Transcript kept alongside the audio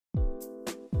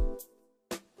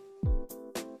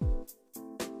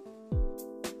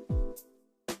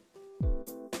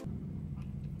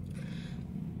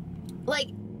like,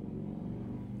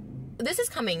 this is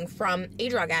coming from a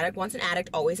drug addict. Once an addict,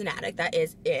 always an addict. That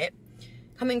is it.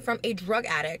 Coming from a drug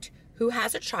addict who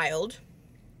has a child,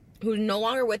 who's no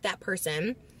longer with that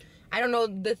person. I don't know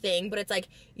the thing, but it's like,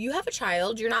 you have a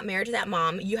child, you're not married to that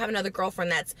mom, you have another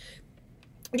girlfriend that's,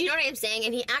 do you know what I'm saying?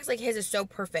 And he acts like his is so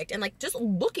perfect. And like, just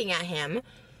looking at him,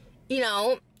 you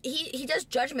know, he does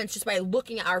judgments just by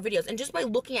looking at our videos, and just by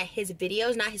looking at his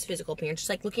videos, not his physical appearance, just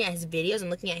like looking at his videos and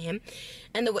looking at him,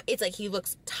 and the way it's like he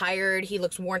looks tired, he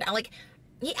looks worn out, like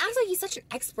he acts like he's such an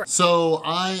expert. So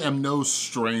I am no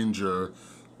stranger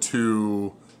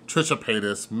to Trisha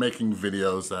Paytas making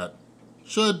videos that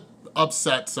should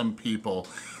upset some people.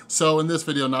 So in this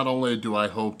video, not only do I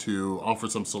hope to offer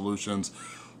some solutions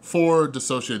for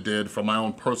DissociaDID from my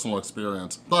own personal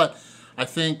experience, but I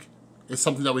think it's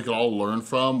something that we can all learn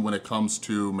from when it comes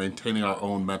to maintaining our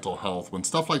own mental health when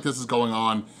stuff like this is going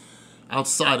on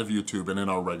outside of YouTube and in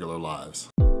our regular lives.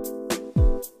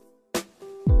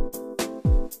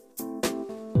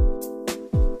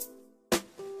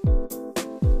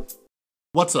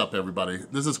 What's up, everybody?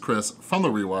 This is Chris from the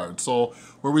Rewired Soul,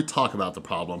 where we talk about the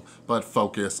problem, but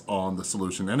focus on the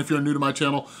solution. And if you're new to my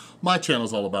channel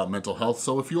is all about mental health.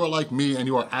 So if you are like me and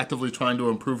you are actively trying to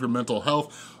improve your mental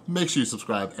health, make sure you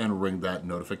subscribe and ring that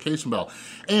notification bell.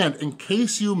 And in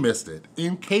case you missed it,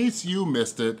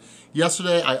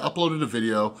 yesterday I uploaded a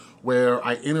video where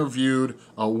I interviewed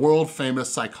a world famous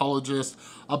psychologist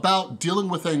about dealing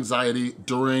with anxiety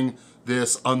during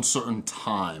this uncertain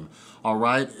time. All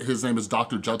right, his name is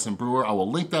Dr. Judson Brewer. I will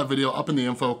link that video up in the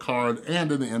info card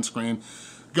and in the end screen.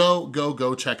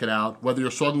 Go check it out. Whether you're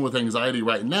struggling with anxiety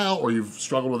right now or you've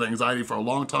struggled with anxiety for a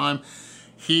long time,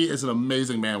 he is an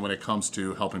amazing man when it comes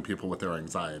to helping people with their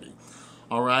anxiety.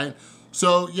 All right,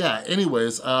 so yeah,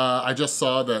 anyways, I just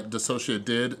saw that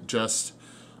DissociaDID just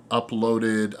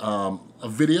uploaded a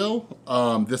video.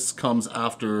 This comes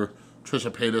after Trisha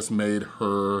Paytas made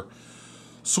her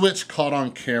switch caught on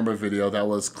camera video that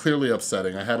was clearly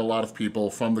upsetting. I had a lot of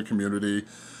people from the community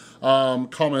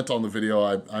comment on the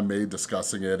video I made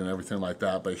discussing it and everything like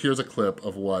that, but here's a clip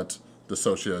of what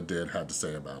DissociaDID had to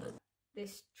say about it.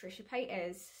 This Trisha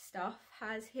Paytas stuff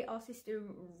has hit our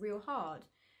system real hard.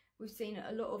 We've seen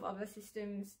a lot of other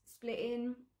systems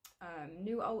splitting,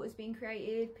 new alters being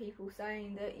created, people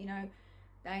saying that, you know,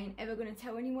 they ain't ever going to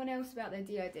tell anyone else about their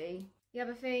DID. The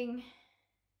other thing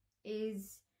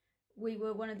is, we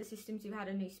were one of the systems who had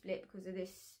a new split because of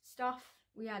this stuff.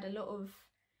 We had a lot of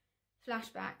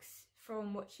flashbacks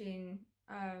from watching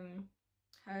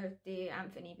her Dear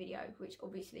Anthony video, which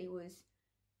obviously was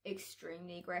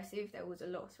extremely aggressive. There was a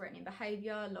lot of threatening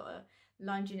behaviour, a lot of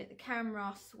lunging at the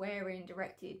camera, swearing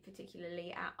directed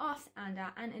particularly at us and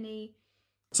at Anthony.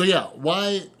 So yeah,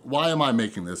 why am I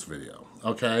making this video?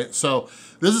 Okay, so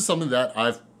this is something that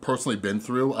I've personally been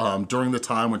through during the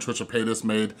time when Trisha Paytas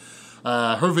made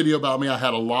her video about me. I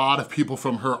had a lot of people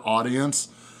from her audience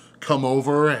come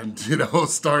over and, you know,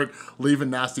 start leaving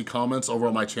nasty comments over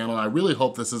on my channel. I really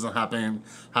hope this isn't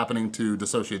happening to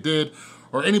DissociaDID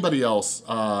or anybody else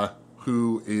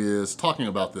who is talking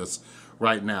about this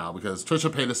right now, because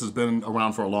Trisha Paytas has been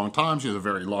around for a long time. She has a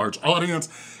very large audience,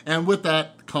 and with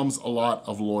that comes a lot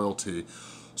of loyalty.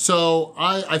 So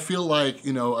I feel like,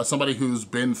 you know, as somebody who's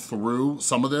been through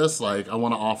some of this, like, I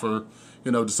want to offer,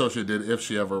 you know, DissociaDID if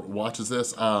she ever watches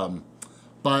this.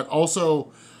 But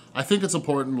also, I think it's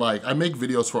important, like, I make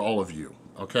videos for all of you,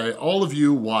 okay? All of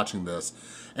you watching this.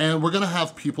 And we're gonna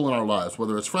have people in our lives,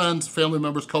 whether it's friends, family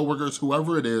members, coworkers,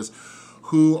 whoever it is,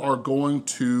 who are going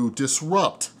to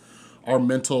disrupt our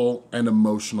mental and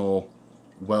emotional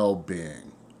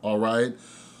well-being, all right?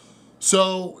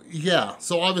 So, yeah,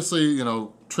 so obviously, you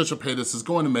know, Trisha Paytas is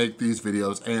going to make these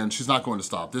videos and she's not going to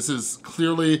stop. This is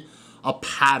clearly a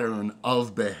pattern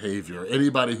of behavior.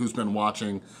 Anybody who's been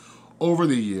watching over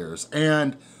the years.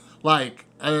 And like,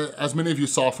 as many of you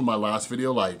saw from my last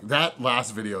video, like that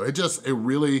last video, it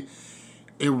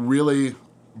really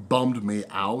bummed me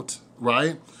out,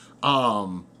 right?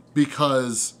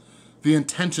 Because the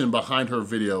intention behind her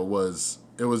video was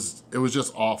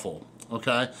just awful,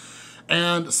 okay?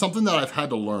 And something that I've had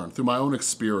to learn through my own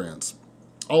experience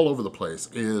all over the place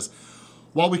is,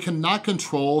 while we cannot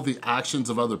control the actions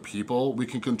of other people, we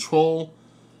can control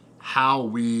how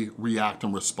we react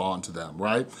and respond to them,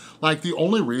 right? Like, the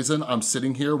only reason I'm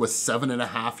sitting here with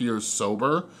 7.5 years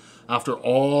sober after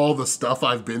all the stuff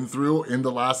I've been through in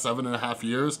the last 7.5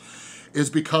 years is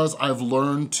because I've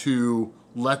learned to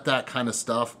let that kind of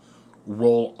stuff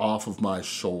roll off of my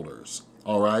shoulders,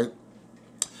 all right?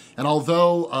 And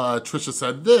although Trisha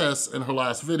said this in her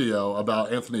last video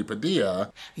about Anthony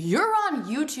Padilla, you're on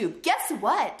YouTube. Guess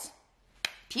what?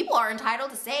 People are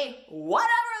entitled to say whatever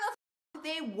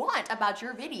they want about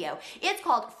your video. It's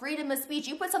called freedom of speech.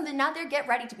 You put something out there, get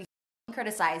ready to be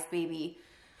criticized, baby.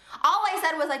 All I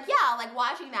said was like, yeah, like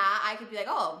watching that, I could be like,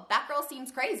 oh, that girl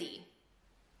seems crazy.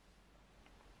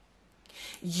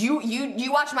 You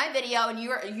watched my video and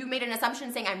you made an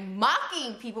assumption saying I'm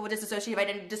mocking people with dissociative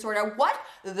identity disorder. What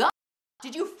the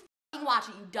did you fucking watch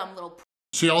it, you dumb little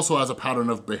She also has a pattern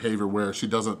of behavior where she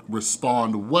doesn't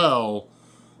respond well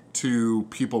to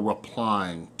people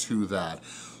replying to that.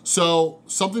 So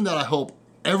something that I hope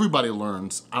everybody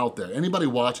learns out there, anybody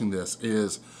watching this,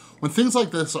 is when things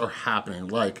like this are happening,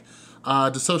 like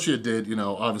DissociaDID, you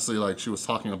know, obviously like she was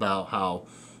talking about how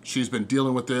she's been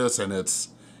dealing with this and it's,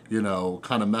 you know,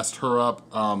 kind of messed her up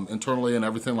internally and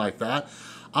everything like that.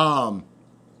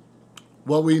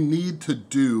 What we need to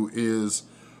do is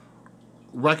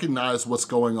recognize what's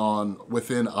going on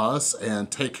within us and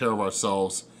take care of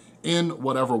ourselves in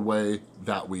whatever way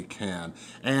that we can.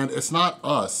 And it's not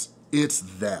us, it's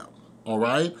them, all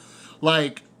right?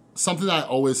 Like, something that I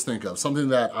always think of, something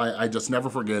that I just never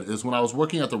forget, is when I was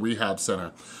working at the rehab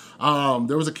center,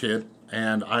 there was a kid,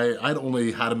 and I'd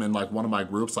only had him in like one of my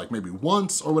groups, like maybe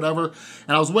once or whatever,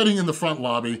 and I was waiting in the front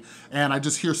lobby, and I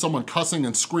just hear someone cussing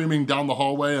and screaming down the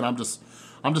hallway, and I'm just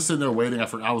sitting there waiting.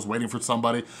 I was waiting for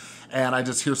somebody, and I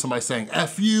just hear somebody saying,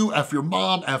 F you, F your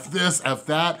mom, F this, F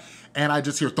that, and I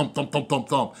just hear thump, thump, thump, thump,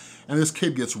 thump. And this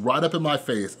kid gets right up in my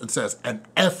face and says, and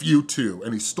F you too.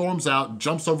 And he storms out,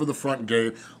 jumps over the front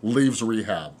gate, leaves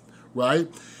rehab, right?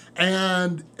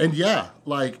 And yeah,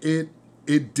 like it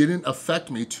didn't affect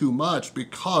me too much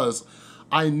because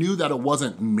I knew that it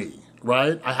wasn't me,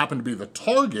 right? I happened to be the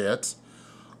target,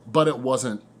 but it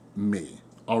wasn't me.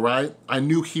 All right, I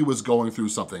knew he was going through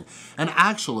something. And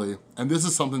actually, and this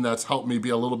is something that's helped me be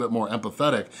a little bit more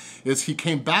empathetic, is he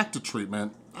came back to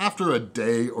treatment after a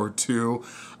day or two,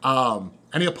 and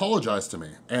he apologized to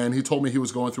me. And he told me he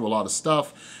was going through a lot of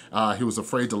stuff. He was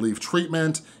afraid to leave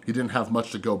treatment. He didn't have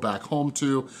much to go back home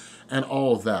to, and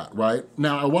all of that, right?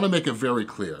 Now, I wanna make it very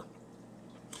clear.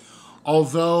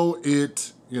 Although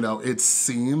it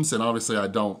seems, and obviously I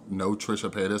don't know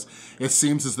Trisha Paytas, it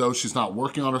seems as though she's not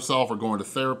working on herself or going to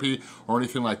therapy or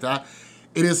anything like that.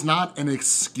 It is not an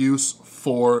excuse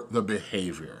for the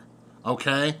behavior,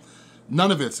 okay?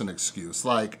 None of it's an excuse.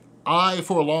 Like,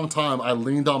 for a long time, I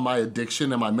leaned on my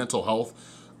addiction and my mental health,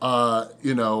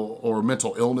 or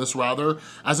mental illness rather,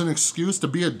 as an excuse to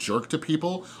be a jerk to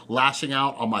people, lashing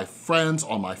out on my friends,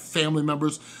 on my family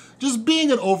members, just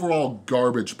being an overall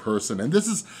garbage person. And this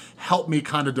has helped me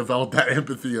kind of develop that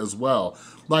empathy as well.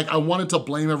 Like, I wanted to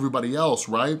blame everybody else,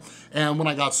 right? And when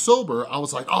I got sober, I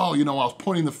was like, oh, I was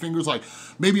pointing the fingers like,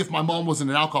 maybe if my mom wasn't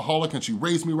an alcoholic and she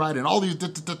raised me right and all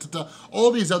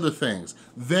these other things,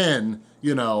 then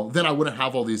I wouldn't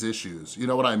have all these issues, you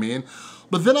know what I mean?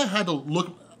 But then I had to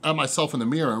look at myself in the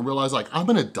mirror and realize, like, I'm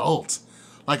an adult.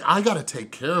 Like, I gotta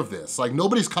take care of this. Like,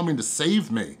 nobody's coming to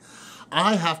save me.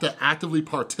 I have to actively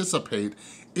participate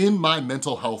in my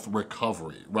mental health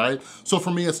recovery, right? So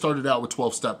for me, it started out with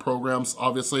 12-step programs,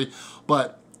 obviously,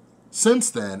 but since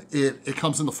then, it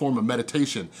comes in the form of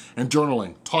meditation and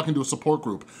journaling, talking to a support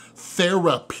group,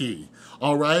 therapy,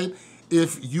 all right?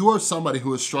 If you are somebody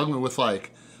who is struggling with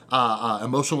like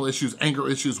emotional issues, anger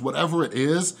issues, whatever it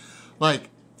is, like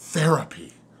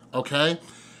therapy, okay?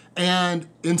 And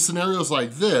in scenarios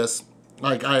like this,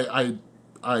 like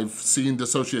I've seen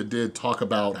DissociaDID talk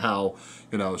about how,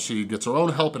 she gets her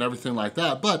own help and everything like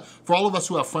that. But for all of us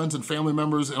who have friends and family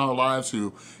members in our lives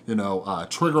who,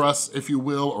 trigger us, if you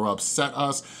will, or upset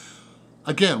us,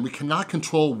 again, we cannot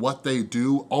control what they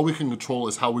do. All we can control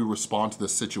is how we respond to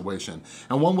this situation.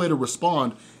 And one way to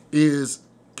respond is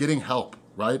getting help,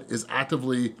 right? Is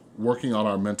actively working on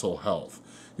our mental health.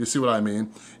 You see what I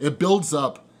mean? It builds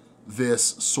up this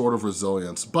sort of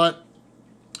resilience. But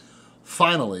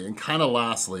finally, and kind of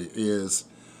lastly, is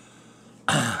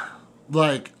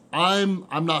like, I'm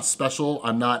not special,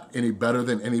 I'm not any better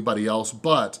than anybody else,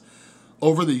 but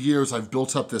over the years, I've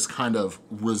built up this kind of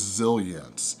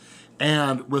resilience.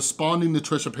 And responding to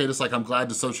Trisha Paytas, like, I'm glad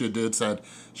DissociaDID said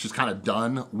she's kind of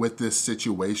done with this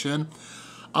situation,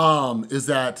 is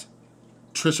that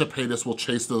Trisha Paytas will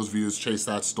chase those views, chase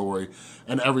that story,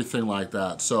 and everything like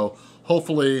that. So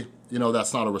hopefully,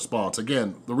 that's not a response.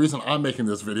 Again, the reason I'm making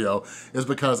this video is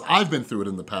because I've been through it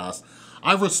in the past.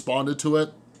 I've responded to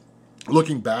it.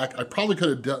 Looking back, I probably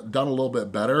could have done a little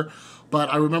bit better,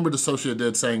 but I remember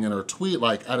DissociaDID saying in her tweet,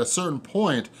 like, at a certain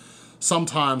point,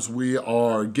 sometimes we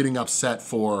are getting upset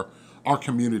for our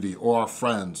community or our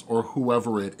friends or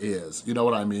whoever it is. You know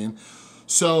what I mean?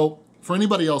 So for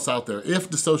anybody else out there,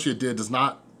 if DissociaDID does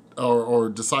not or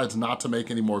decides not to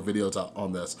make any more videos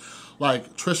on this,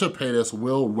 like Trisha Paytas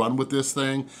will run with this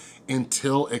thing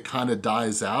until it kind of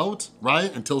dies out,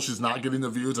 right? Until she's not getting the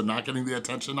views and not getting the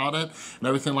attention on it and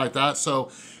everything like that. So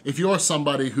if you are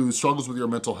somebody who struggles with your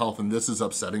mental health and this is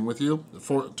upsetting with you,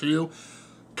 to you,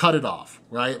 cut it off,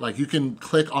 right? Like you can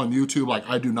click on YouTube, like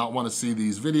I do not want to see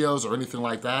these videos or anything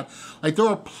like that. Like there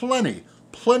are plenty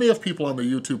of people on the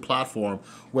YouTube platform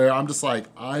where I'm just like,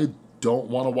 I don't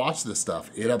want to watch this stuff.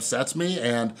 It upsets me,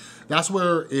 and that's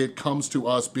where it comes to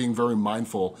us being very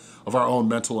mindful of our own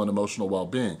mental and emotional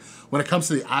well-being. When it comes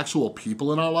to the actual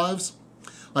people in our lives,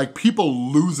 like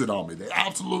people lose it on me. They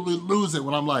absolutely lose it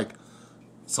when I'm like,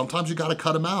 sometimes you gotta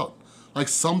cut them out. Like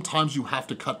sometimes you have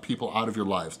to cut people out of your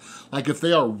lives. Like if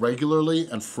they are regularly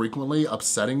and frequently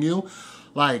upsetting you,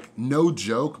 like no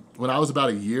joke, when I was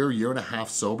about a year and a half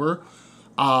sober,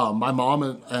 my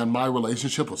mom and my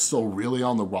relationship was still really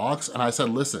on the rocks. And I said,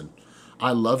 listen,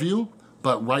 I love you,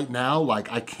 but right now,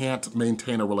 like I can't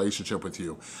maintain a relationship with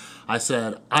you. I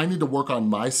said, I need to work on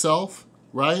myself,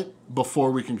 right? Before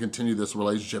we can continue this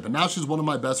relationship. And now she's one of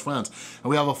my best friends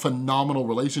and we have a phenomenal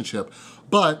relationship.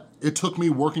 But it took me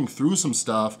working through some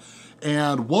stuff.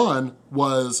 And one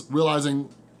was realizing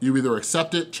you either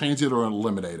accept it, change it, or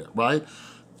eliminate it, right?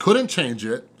 Couldn't change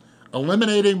it.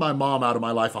 Eliminating my mom out of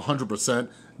my life 100%,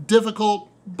 difficult,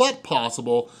 but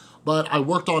possible, but I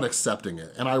worked on accepting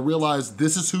it. And I realized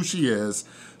this is who she is.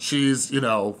 She's,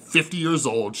 50 years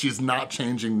old. She's not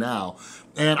changing now.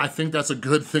 And I think that's a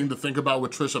good thing to think about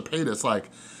with Trisha Paytas. Like,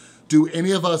 do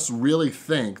any of us really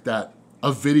think that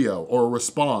a video or a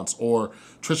response or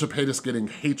Trisha Paytas getting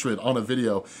hatred on a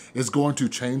video is going to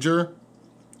change her?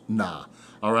 Nah,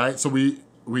 all right? So we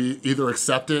either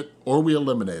accept it or we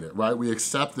eliminate it, right? We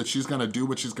accept that she's gonna do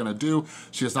what she's gonna do.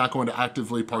 She is not going to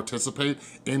actively participate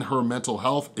in her mental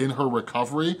health, in her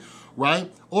recovery,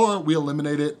 right? Or we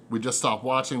eliminate it, we just stop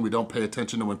watching, we don't pay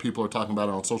attention to when people are talking about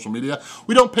it on social media.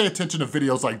 We don't pay attention to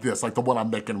videos like this, like the one I'm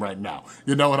making right now.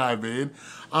 You know what I mean?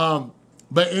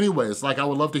 But anyways, like I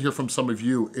would love to hear from some of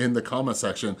you in the comment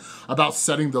section about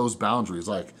setting those boundaries.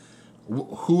 Like,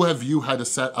 who have you had to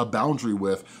set a boundary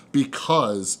with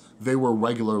because they were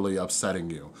regularly upsetting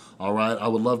you, all right? I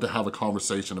would love to have a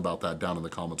conversation about that down in the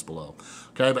comments below,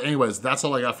 okay? But anyways, that's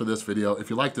all I got for this video. If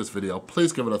you like this video,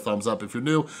 please give it a thumbs up. If you're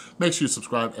new, make sure you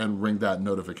subscribe and ring that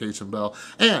notification bell.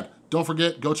 And don't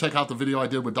forget, go check out the video I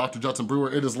did with Dr. Judson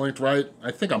Brewer. It is linked right. I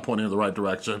think I'm pointing in the right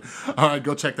direction. All right,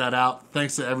 go check that out.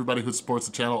 Thanks to everybody who supports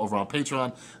the channel over on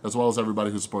Patreon, as well as everybody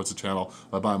who supports the channel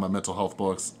by buying my mental health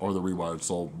books or the Rewired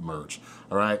Soul merch.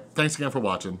 All right, thanks again for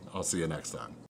watching. I'll see you next time.